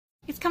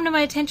it's come to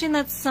my attention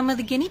that some of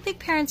the guinea pig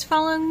parents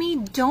following me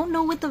don't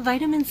know what the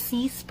vitamin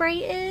C spray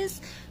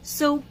is.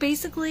 So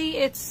basically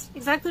it's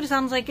exactly what it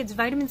sounds like. It's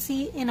vitamin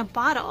C in a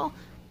bottle,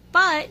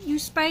 but you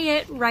spray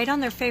it right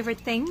on their favorite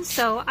things.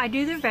 So I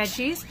do their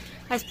veggies.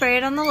 I spray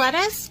it on the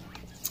lettuce,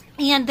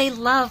 and they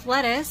love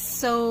lettuce,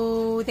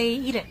 so they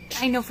eat it.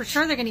 I know for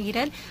sure they're going to eat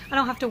it. I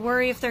don't have to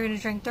worry if they're going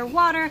to drink their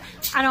water.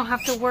 I don't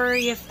have to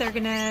worry if they're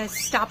going to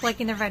stop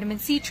liking their vitamin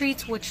C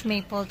treats, which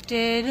Maple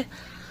did.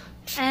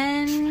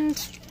 And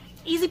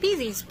easy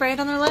peasy, spray it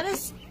on their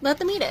lettuce, let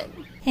them eat it.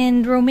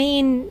 And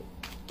romaine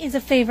is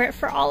a favorite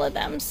for all of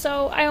them,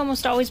 so I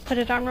almost always put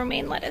it on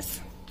romaine lettuce.